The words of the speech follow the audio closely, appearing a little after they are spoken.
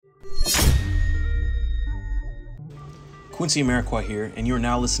Quincy Amarikwa here, and you are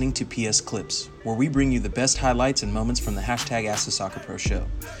now listening to PS Clips, where we bring you the best highlights and moments from the hashtag Ask the Soccer Pro show.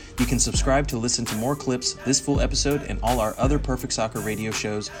 You can subscribe to listen to more clips, this full episode, and all our other Perfect Soccer radio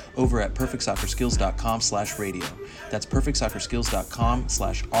shows over at perfectsoccerskills.com/radio. That's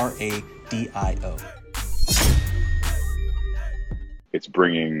perfectsoccerskills.com/RADIO. It's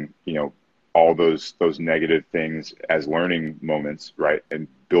bringing, all those negative things as learning moments, right? And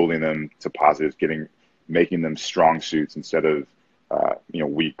building them to positives, making them strong suits instead of,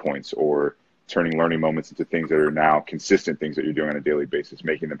 weak points, or turning learning moments into things that are now consistent things that you're doing on a daily basis,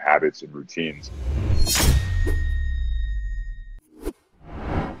 making them habits and routines.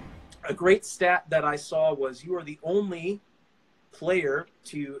 A great stat that I saw was you are the only player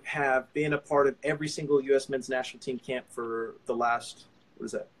to have been a part of every single U.S. men's national team camp for the last,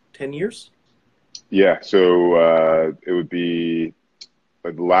 10 years? Yeah, so it would be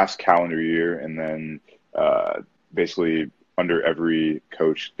the last calendar year, and then basically under every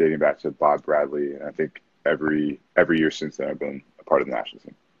coach dating back to Bob Bradley, and I think every year since then I've been a part of the national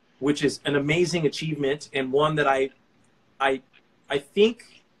team. Which is an amazing achievement, and one that I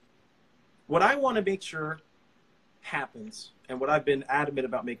think what I want to make sure happens, and what I've been adamant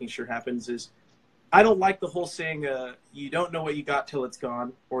about making sure happens, is I don't like the whole saying, you don't know what you got till it's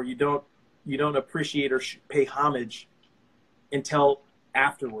gone, or you don't appreciate or pay homage until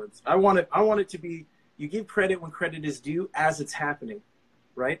afterwards. I want it to be, you give credit when credit is due as it's happening,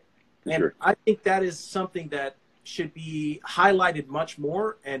 right? And sure. I think that is something that should be highlighted much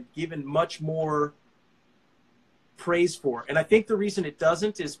more and given much more praise for. And I think the reason it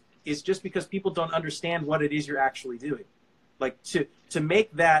doesn't is just because people don't understand what it is you're actually doing. Like to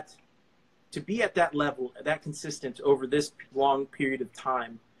make that, to be at that level, that consistent over this long period of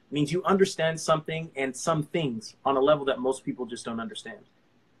time, means you understand something and some things on a level that most people just don't understand.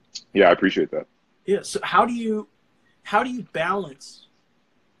 Yeah, I appreciate that. Yeah. So how do you balance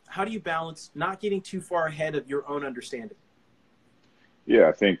not getting too far ahead of your own understanding? Yeah,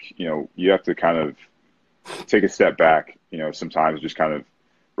 I think, you have to kind of take a step back, sometimes just kind of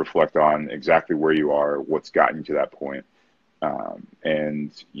reflect on exactly where you are, what's gotten you to that point.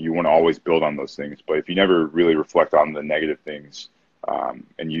 And you want to always build on those things. But if you never really reflect on the negative things,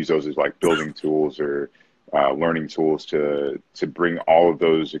 and use those as like building tools or learning tools to bring all of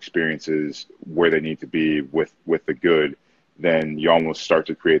those experiences where they need to be with the good, then you almost start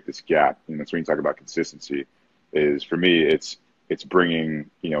to create this gap. And that's when you talk about consistency. Is for me, it's bringing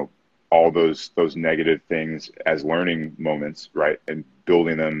all those negative things as learning moments, right, and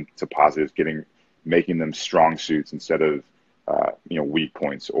building them to positives, making them strong suits instead of weak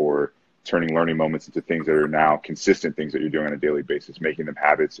points, or turning learning moments into things that are now consistent things that you're doing on a daily basis, making them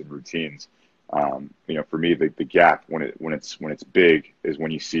habits and routines. For me, the gap when it's big is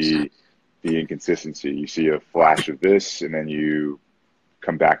when you see the inconsistency. You see a flash of this, and then you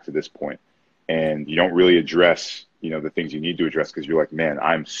come back to this point, and you don't really address, the things you need to address, because you're like, man,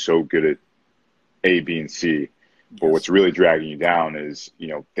 I'm so good at A, B, and C. But what's really dragging you down is,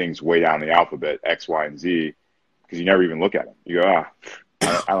 things way down the alphabet, X, Y, and Z, because you never even look at them. You go,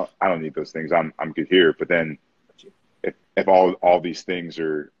 I don't need those things. I'm good here. But then if all these things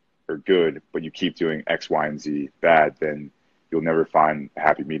are good, but you keep doing X, Y, and Z bad, then you'll never find a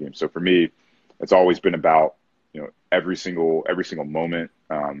happy medium. So for me, it's always been about, every single moment,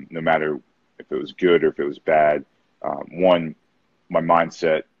 no matter if it was good or if it was bad. One, my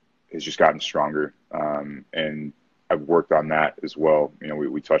mindset has just gotten stronger. And I've worked on that as well.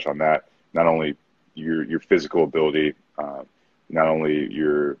 We touch on that, not only your physical ability, not only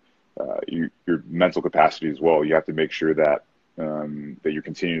your mental capacity as well. You have to make sure that that you're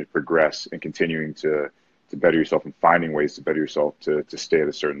continuing to progress and continuing to better yourself and finding ways to better yourself to stay at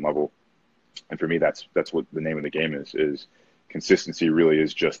a certain level. And for me, that's what the name of the game is consistency. Really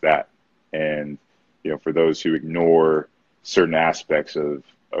is just that. And for those who ignore certain aspects of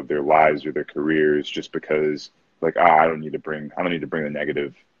their lives or their careers just because like, I don't need to bring the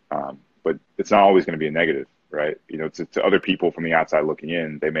negative, but it's not always going to be a negative. Right. To other people from the outside looking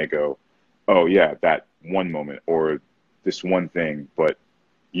in, they may go, oh yeah, that one moment or this one thing, but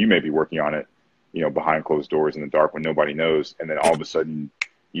you may be working on it, behind closed doors in the dark when nobody knows. And then all of a sudden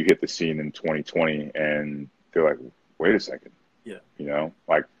you hit the scene in 2020 and they're like, wait a second. Yeah.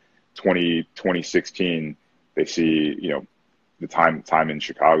 Like 2016, they see, the time in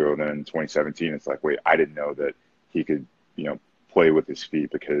Chicago. And then in 2017, it's like, wait, I didn't know that he could, play with his feet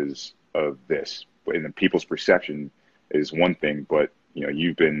because of this. And then people's perception is one thing, but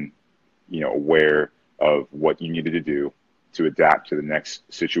you've been aware of what you needed to do to adapt to the next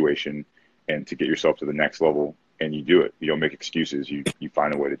situation and to get yourself to the next level, and you do it. You don't make excuses. You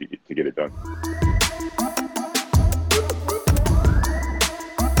find a way to get it done.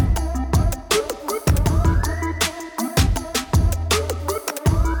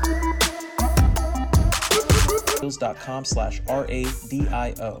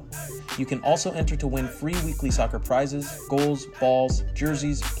 perfectsoccerskills.com/RADIO. You can also enter to win free weekly soccer prizes, goals, balls,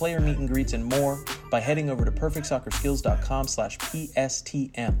 jerseys, player meet and greets, and more by heading over to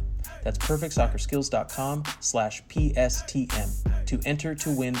perfectsoccerskills.com/PSTM. That's perfectsoccerskills.com/PSTM to enter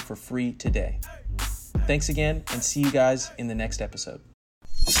to win for free today. Thanks again, and see you guys in the next episode.